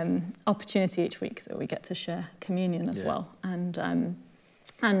great opportunity each week that we get to share communion as well.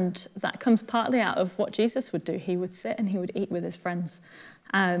 And that comes partly out of what Jesus would do. He would sit and he would eat with his friends.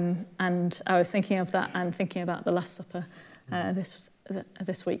 And I was thinking of that and thinking about the Last Supper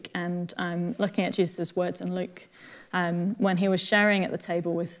this week, and looking at Jesus' words in Luke when he was sharing at the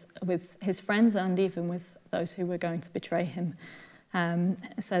table with his friends and even with those who were going to betray him.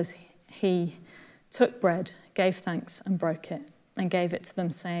 It says he took bread, gave thanks and broke it, and gave it to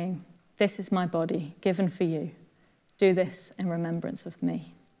them, saying, "This is my body given for you. Do this in remembrance of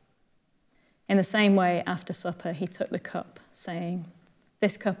me." In the same way, after supper, he took the cup, saying,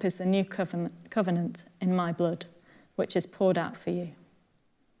 "This cup is the new covenant in my blood, which is poured out for you."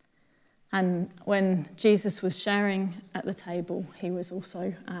 And when Jesus was sharing at the table, he was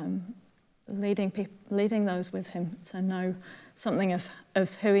also leading those with him to know something of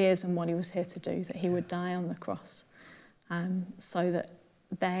who he is and what he was here to do, that he would die on the cross, so that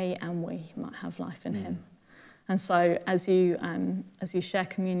they and we might have life in him. And so as you share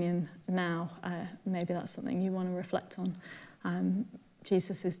communion now, maybe that's something you want to reflect on.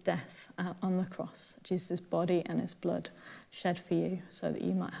 Jesus' death on the cross, Jesus' body and his blood shed for you so that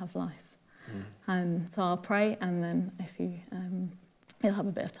you might have life. So I'll pray, and then if you'll have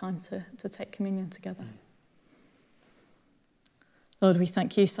a bit of time to take communion together. Lord, we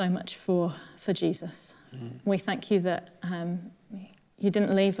thank you so much for Jesus. We thank you that you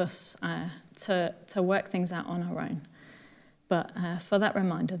didn't leave us to work things out on our own, but for that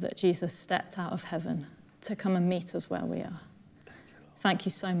reminder that Jesus stepped out of heaven to come and meet us where we are. Thank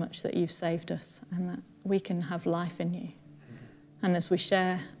you so much that you've saved us and that we can have life in you. And as we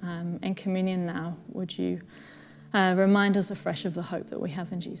share in communion now, would you remind us afresh of the hope that we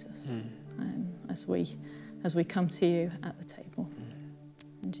have in Jesus as we come to you at the table.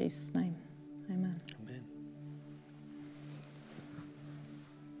 In Jesus' name, amen.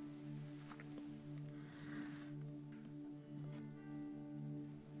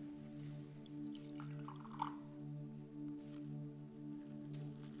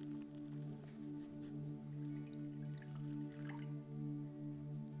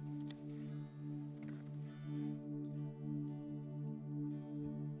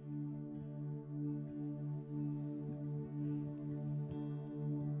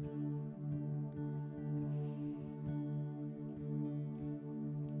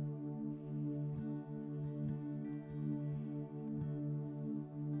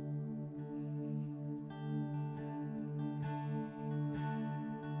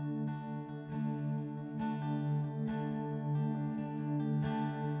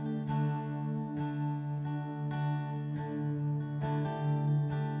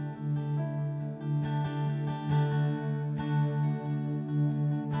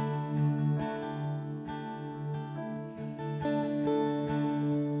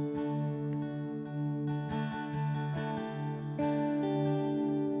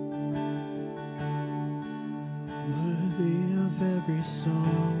 every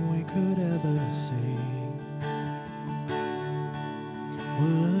song we could ever sing,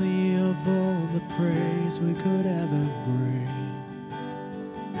 worthy of all the praise we could ever bring,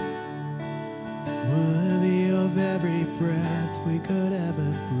 worthy of every breath we could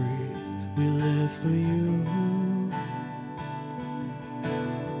ever breathe. We live for you.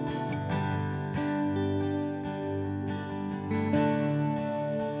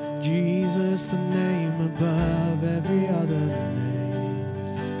 Jesus, the name above every other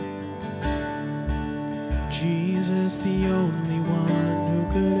names. Jesus, the only one who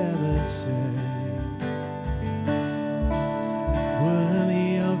could ever save.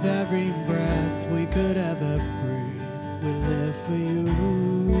 Worthy of every breath we could ever breathe. We live for you.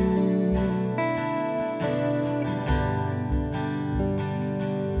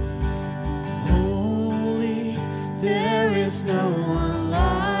 Holy, there is no one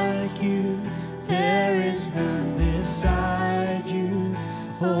like you. There is none beside you.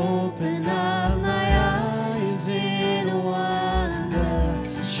 Open up my eyes in wonder.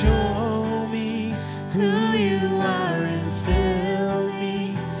 Show me who you are and fill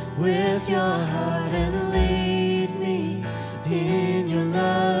me with your heart and lead me in your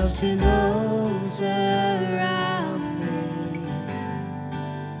love to those around me.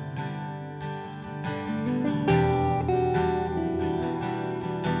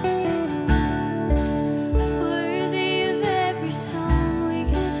 Worthy of every song we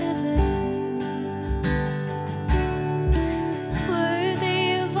could ever sing,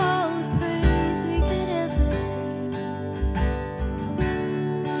 worthy of all the praise we could ever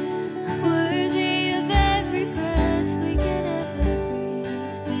bring, worthy of every breath we could ever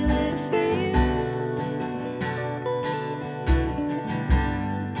breathe. We live for you.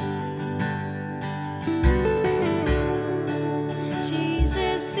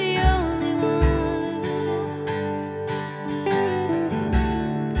 Jesus, the only one who could ever,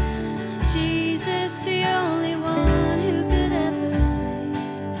 Jesus, the only one who could ever save,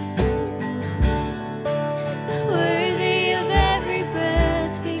 worthy of every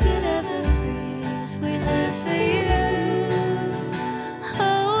breath we could ever breathe. We live for you.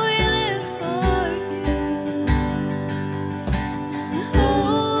 Oh, we live for you.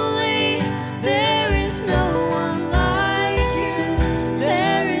 Holy, there is no one like you.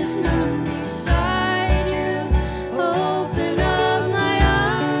 There is none beside you. Open up my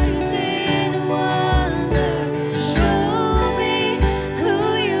eyes in wonder. Show me who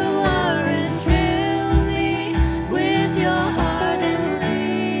you are and fill me with your heart and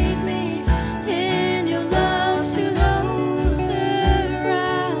lead me in your love to those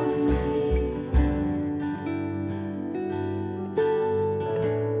around me.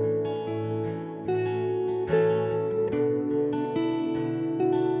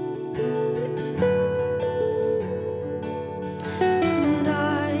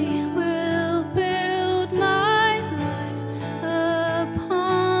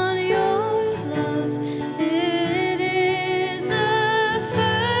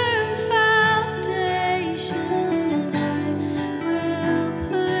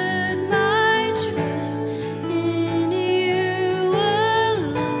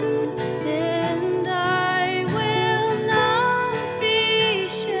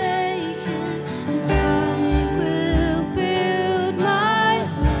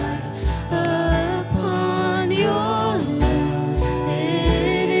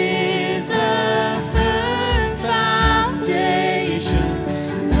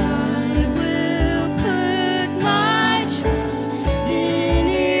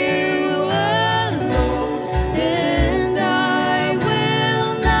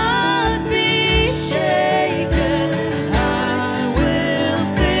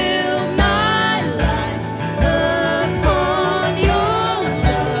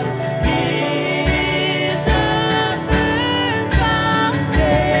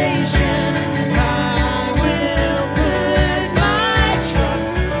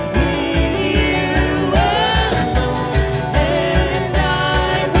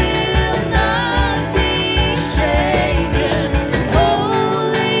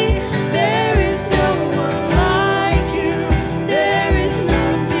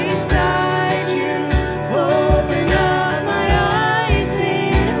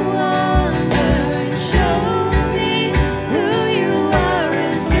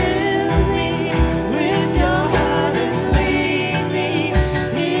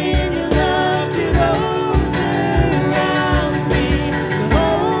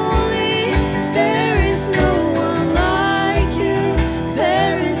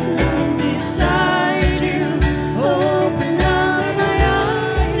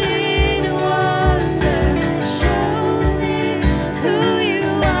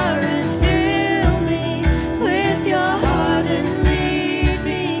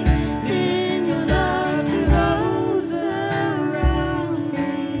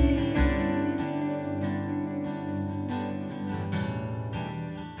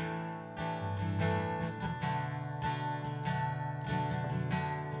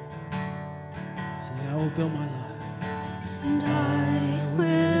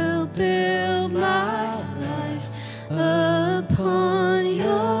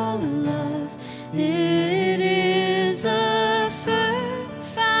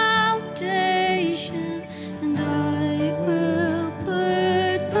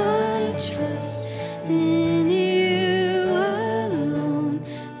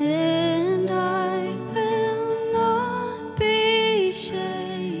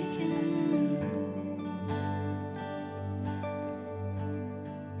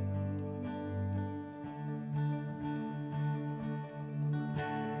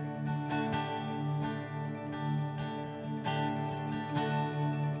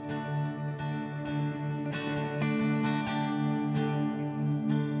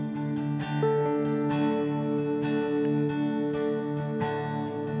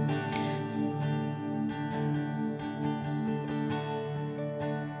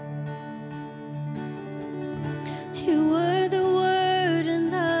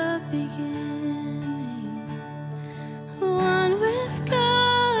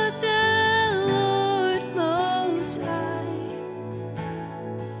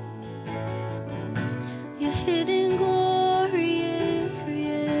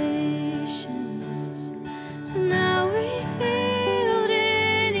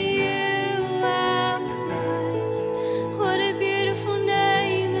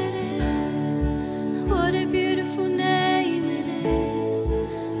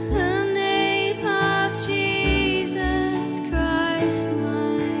 Christ,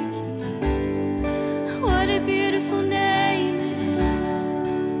 my King. What a beautiful name it is.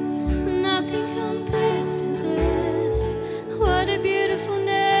 Nothing compares to this. What a beautiful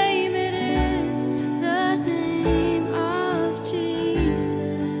name it is. The name of Jesus.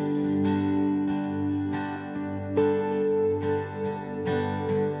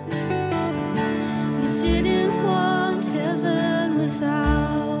 You didn't want heaven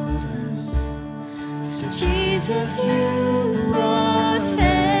without us. So Jesus, you brought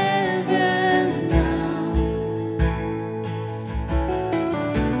heaven down.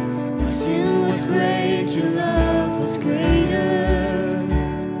 My sin was great, your love was greater.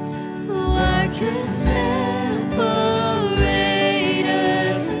 What could separate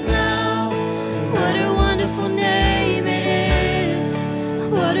us now? What a wonderful name it is.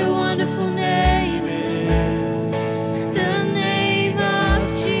 What a wonderful name it is. The name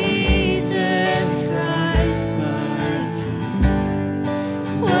of Jesus Christ, my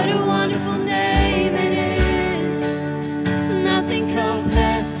King. What a wonderful name it is. Nothing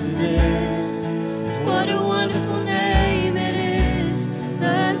compares to this. What a wonderful name it is.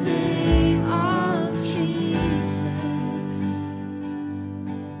 The name of Jesus.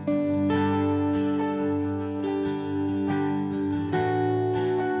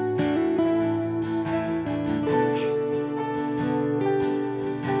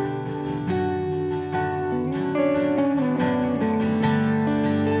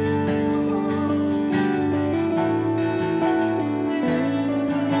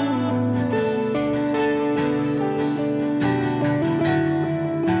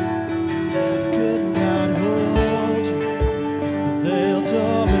 Death could not hold you. The veil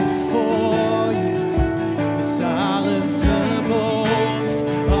tore before you. You silenced the boast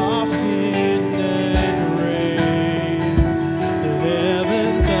of sin and grave. The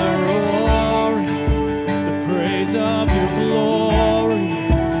heavens are roaring the praise of your glory.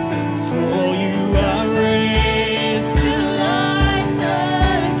 For you are raised to life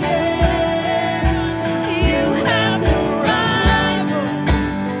again. You have no rival.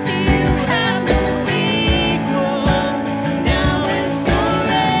 You have no equal. Now and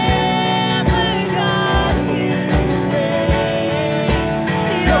forever, God, you reign.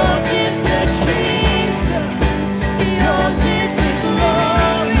 Yours is the kingdom. Yours is the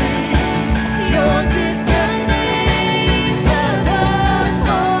glory. Yours is the name above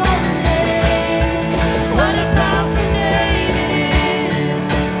all names. What a powerful name it is.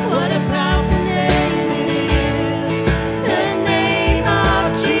 What a powerful name it is. The name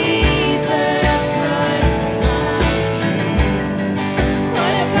of Jesus Christ, my King.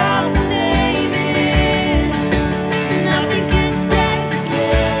 What a powerful name it is. Nothing can stand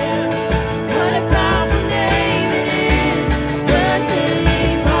against. What a powerful name it is. The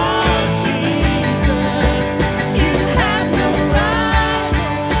name of Jesus. You have no rival.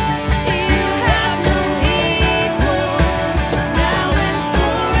 You have no equal. Now and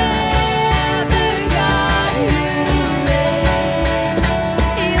forever, God, you reign.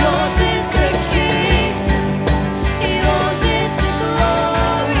 Yours is the kingdom. Yours is the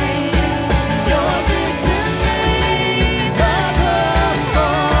glory. Yours is the name above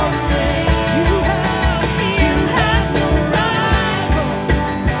all names. You have no rival.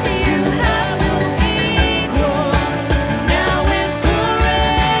 You have no equal. Now and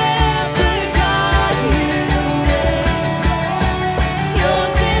forever, God, you reign.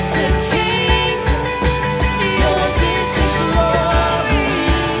 Yours is the kingdom. Yours is the glory.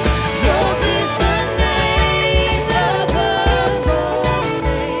 Yours is the name above all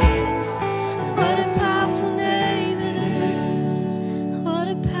names. What a powerful name it is. What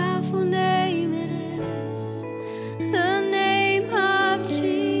a powerful name it is. The name of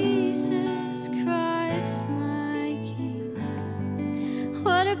Jesus Christ, my King.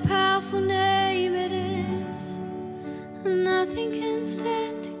 What a powerful name it is. Nothing can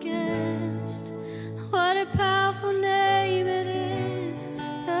stand against. What a powerful name it is.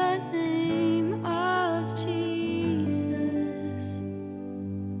 The name of Jesus.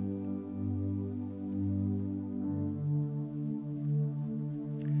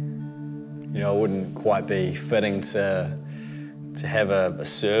 You know, it wouldn't quite be fitting to have a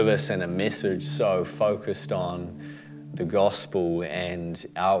service and a message so focused on the gospel and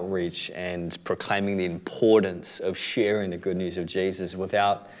outreach and proclaiming the importance of sharing the good news of Jesus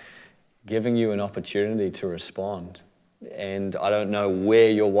without giving you an opportunity to respond. And I don't know where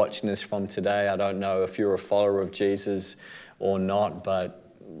you're watching this from today. I don't know if you're a follower of Jesus or not, but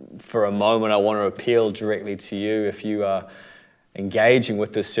for a moment I want to appeal directly to you. If you are engaging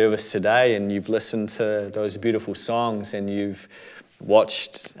with this service today and you've listened to those beautiful songs and you've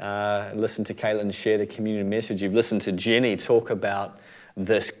watched, listened to Caitlin share the communion message. You've listened to Jenny talk about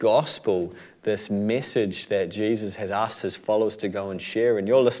this gospel, this message that Jesus has asked his followers to go and share. And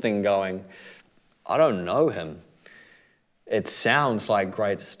you're listening going, I don't know him. It sounds like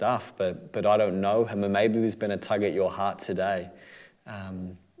great stuff, but I don't know him. And maybe there's been a tug at your heart today.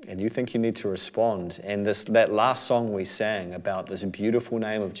 And you think you need to respond. And that last song we sang about this beautiful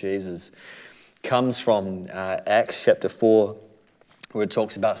name of Jesus comes from Acts chapter 4, where it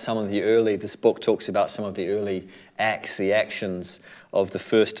talks about this book talks about some of the early acts, the actions of the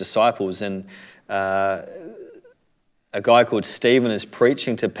first disciples. And a guy called Stephen is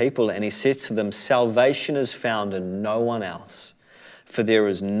preaching to people, and he says to them, salvation is found in no one else, for there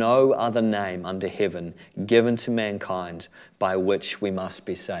is no other name under heaven given to mankind by which we must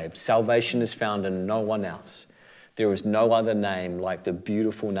be saved. Salvation is found in no one else. There is no other name like the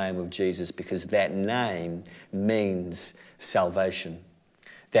beautiful name of Jesus, because that name means salvation.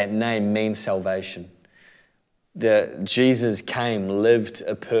 That name means salvation. Jesus came, lived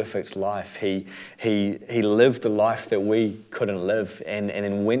a perfect life. He lived the life that we couldn't live, and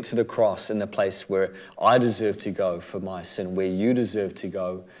then went to the cross in the place where I deserve to go for my sin, where you deserve to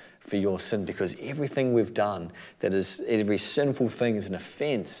go for your sin, because everything we've done, every sinful thing is an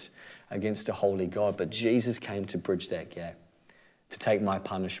offense against a holy God. But Jesus came to bridge that gap, to take my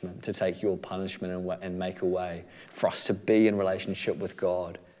punishment, to take your punishment, and make a way for us to be in relationship with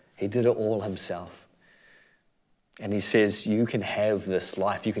God. He did it all himself. And he says, you can have this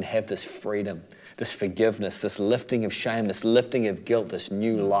life, you can have this freedom, this forgiveness, this lifting of shame, this lifting of guilt, this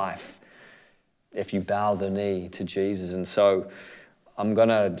new life, if you bow the knee to Jesus. And so I'm going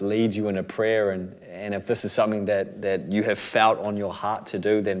to lead you in a prayer, and if this is something that you have felt on your heart to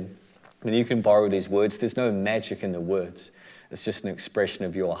do, then you can borrow these words. There's no magic in the words. It's just an expression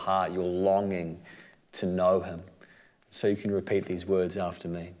of your heart, your longing to know him. So you can repeat these words after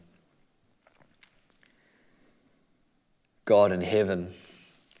me. God in heaven,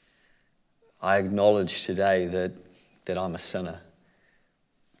 I acknowledge today that I'm a sinner,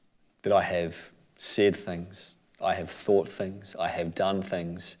 that I have said things, I have thought things, I have done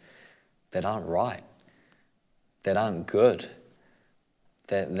things that aren't right, that aren't good,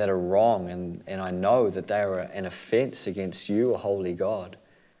 that are wrong, and I know that they are an offense against you, a holy God.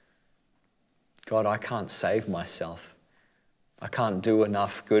 God, I can't save myself. I can't do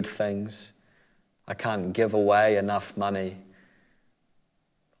enough good things. I can't give away enough money.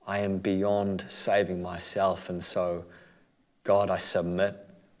 I am beyond saving myself. And so, God, I submit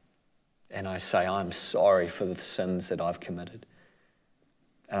and I say, I'm sorry for the sins that I've committed.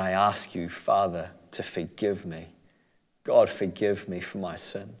 And I ask you, Father, to forgive me. God, forgive me for my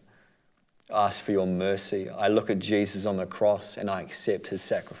sin. I ask for your mercy. I look at Jesus on the cross and I accept his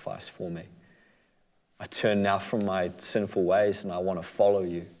sacrifice for me. I turn now from my sinful ways and I want to follow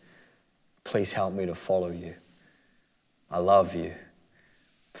you. Please help me to follow you. I love you.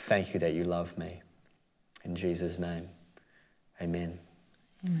 Thank you that you love me. In Jesus' name, amen.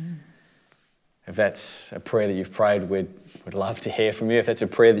 Amen. If that's a prayer that you've prayed, we'd love to hear from you. If that's a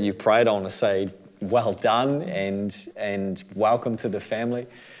prayer that you've prayed, I want to say well done and welcome to the family.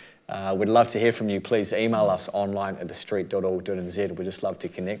 We'd love to hear from you. Please email us online at thestreet.org.nz. We'd just love to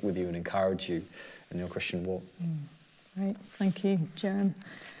connect with you and encourage you in your Christian walk. Great, thank you, Jerem.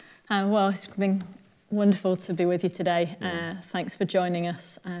 Well, it's been wonderful to be with you today. Thanks for joining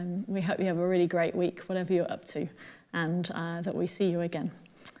us. We hope you have a really great week, whatever you're up to, and that we see you again.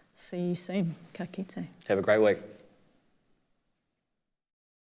 See you soon. Ka kite. Have a great week.